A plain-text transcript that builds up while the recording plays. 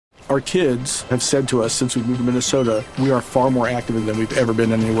Our kids have said to us since we moved to Minnesota, we are far more active than we've ever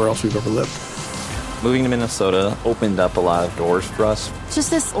been anywhere else we've ever lived. Moving to Minnesota opened up a lot of doors for us.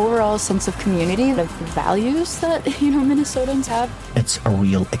 Just this overall sense of community, the values that, Minnesotans have. It's a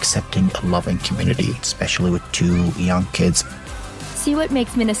real accepting, loving community, especially with 2 young kids. See what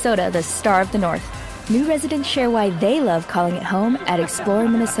makes Minnesota the star of the North. New residents share why they love calling it home at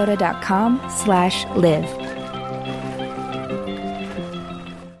exploreminnesota.com/live.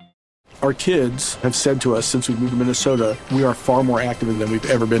 Our kids have said to us since we moved to Minnesota, we are far more active than we've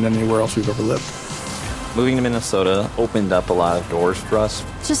ever been anywhere else we've ever lived. Moving to Minnesota opened up a lot of doors for us.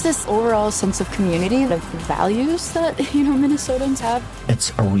 Just this overall sense of community, the values that, Minnesotans have.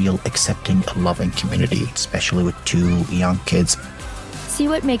 It's a real accepting, loving community, especially with 2 young kids. See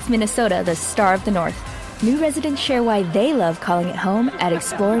what makes Minnesota the star of the North. New residents share why they love calling it home at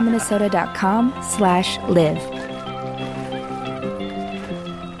exploreminnesota.com/live.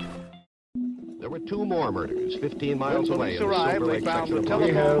 2 more murders 15 miles away. When police arrived, they found the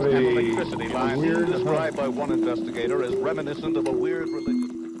telephones and electricity lines described by one investigator as reminiscent of a weird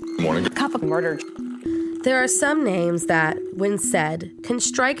religion. Cup of murder. There are some names that, when said, can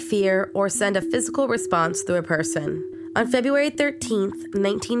strike fear or send a physical response through a person. On February 13th,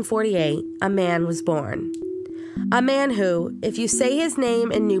 1948, a man was born. A man who, if you say his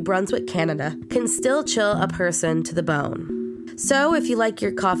name in New Brunswick, Canada, can still chill a person to the bone. So, if you like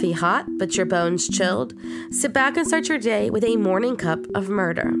your coffee hot, but your bones chilled, sit back and start your day with a morning cup of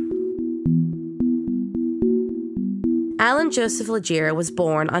murder. Alan Joseph Legier was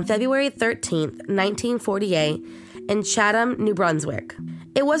born on February 13th, 1948, in Chatham, New Brunswick.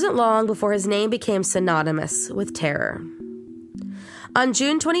 It wasn't long before his name became synonymous with terror. On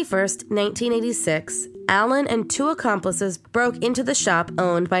June 21st, 1986, Alan and 2 accomplices broke into the shop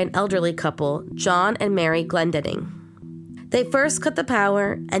owned by an elderly couple, John and Mary Glendinning. They first cut the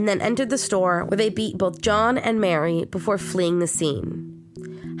power and then entered the store where they beat both John and Mary before fleeing the scene.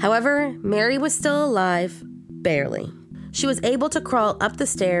 However, Mary was still alive, barely. She was able to crawl up the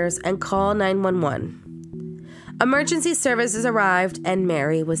stairs and call 911. Emergency services arrived and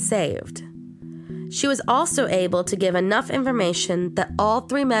Mary was saved. She was also able to give enough information that all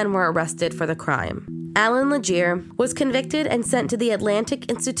 3 men were arrested for the crime. Alan Legier was convicted and sent to the Atlantic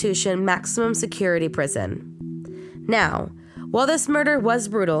Institution Maximum Security Prison. Now, while this murder was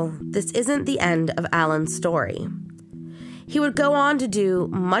brutal, this isn't the end of Alan's story. He would go on to do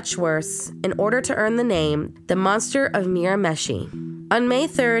much worse in order to earn the name the Monster of Miramichi. On May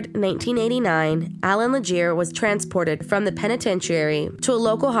 3rd, 1989, Alan Legier was transported from the penitentiary to a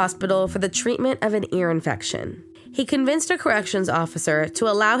local hospital for the treatment of an ear infection. He convinced a corrections officer to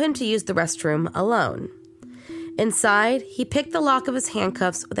allow him to use the restroom alone. Inside, he picked the lock of his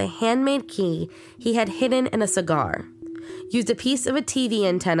handcuffs with a handmade key he had hidden in a cigar, used a piece of a TV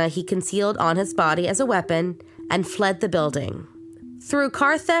antenna he concealed on his body as a weapon, and fled the building. Through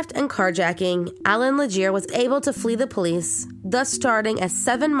car theft and carjacking, Alan Legier was able to flee the police, thus starting a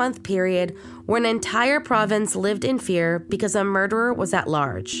 7-month period where an entire province lived in fear because a murderer was at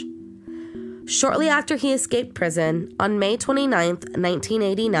large. Shortly after he escaped prison, on May 29,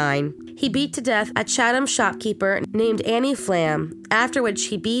 1989, he beat to death a Chatham shopkeeper named Annie Flam, after which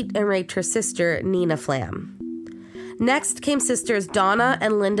he beat and raped her sister, Nina Flam. Next came sisters Donna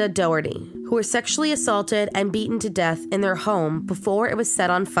and Linda Doherty, who were sexually assaulted and beaten to death in their home before it was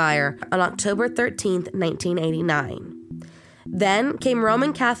set on fire on October 13, 1989. Then came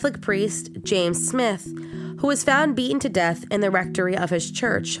Roman Catholic priest James Smith, who was found beaten to death in the rectory of his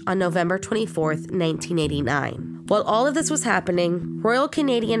church on November 24, 1989. While all of this was happening, Royal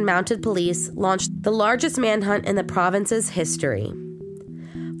Canadian Mounted Police launched the largest manhunt in the province's history.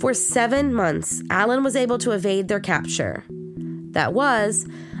 For 7 months, Alan was able to evade their capture. That was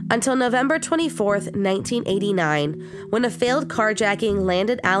until November 24, 1989, when a failed carjacking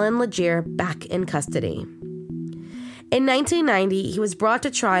landed Alan Legier back in custody. In 1990, he was brought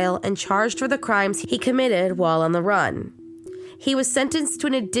to trial and charged for the crimes he committed while on the run. He was sentenced to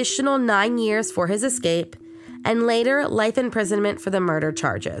an additional 9 years for his escape, and later life imprisonment for the murder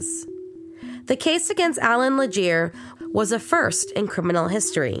charges. The case against Alan Legier was a first in criminal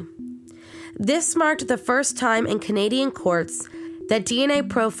history. This marked the first time in Canadian courts that DNA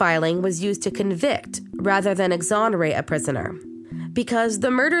profiling was used to convict rather than exonerate a prisoner. Because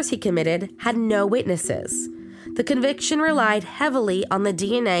the murders he committed had no witnesses, the conviction relied heavily on the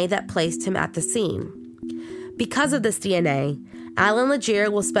DNA that placed him at the scene. Because of this DNA, Alan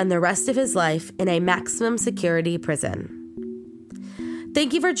Legier will spend the rest of his life in a maximum security prison.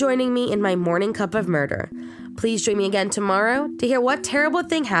 Thank you for joining me in my morning cup of murder. Please join me again tomorrow to hear what terrible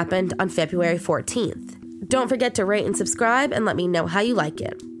thing happened on February 14th. Don't forget to rate and subscribe and let me know how you like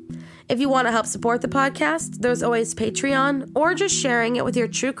it. If you want to help support the podcast, there's always Patreon or just sharing it with your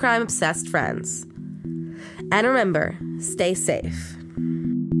true crime obsessed friends. And remember, stay safe.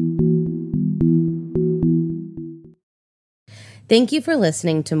 Thank you for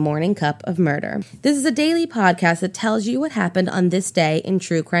listening to Morning Cup of Murder. This is a daily podcast that tells you what happened on this day in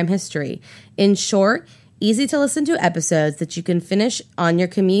true crime history. In short, easy to listen to episodes that you can finish on your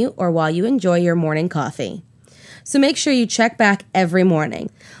commute or while you enjoy your morning coffee. So make sure you check back every morning.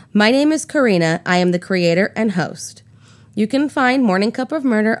 My name is Karina. I am the creator and host. You can find Morning Cup of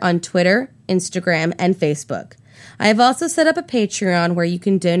Murder on Twitter, Instagram, and Facebook. I have also set up a Patreon where you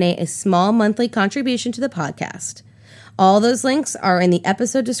can donate a small monthly contribution to the podcast. All those links are in the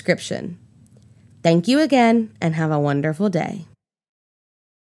episode description. Thank you again, and have a wonderful day.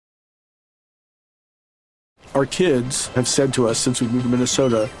 Our kids have said to us since we moved to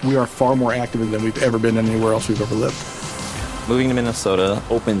Minnesota, we are far more active than we've ever been anywhere else we've ever lived. Moving to Minnesota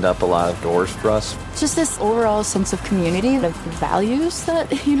opened up a lot of doors for us. Just this overall sense of community, of values that,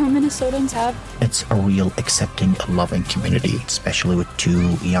 Minnesotans have. It's a real accepting, loving community, especially with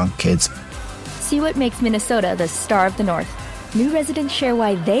two young kids. See what makes Minnesota the star of the North. New residents share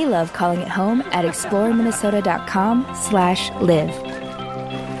why they love calling it home at exploreminnesota.com/live.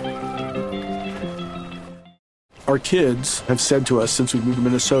 Our kids have said to us since we moved to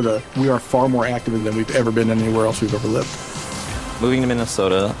Minnesota, we are far more active than we've ever been anywhere else we've ever lived. Moving to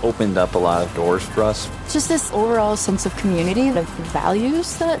Minnesota opened up a lot of doors for us. Just this overall sense of community, of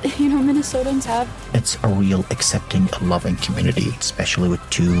values that, Minnesotans have. It's a real accepting, loving community, especially with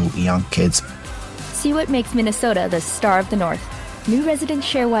two young kids. See what makes Minnesota the star of the North. New residents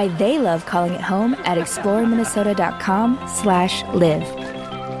share why they love calling it home at exploreminnesota.com/live.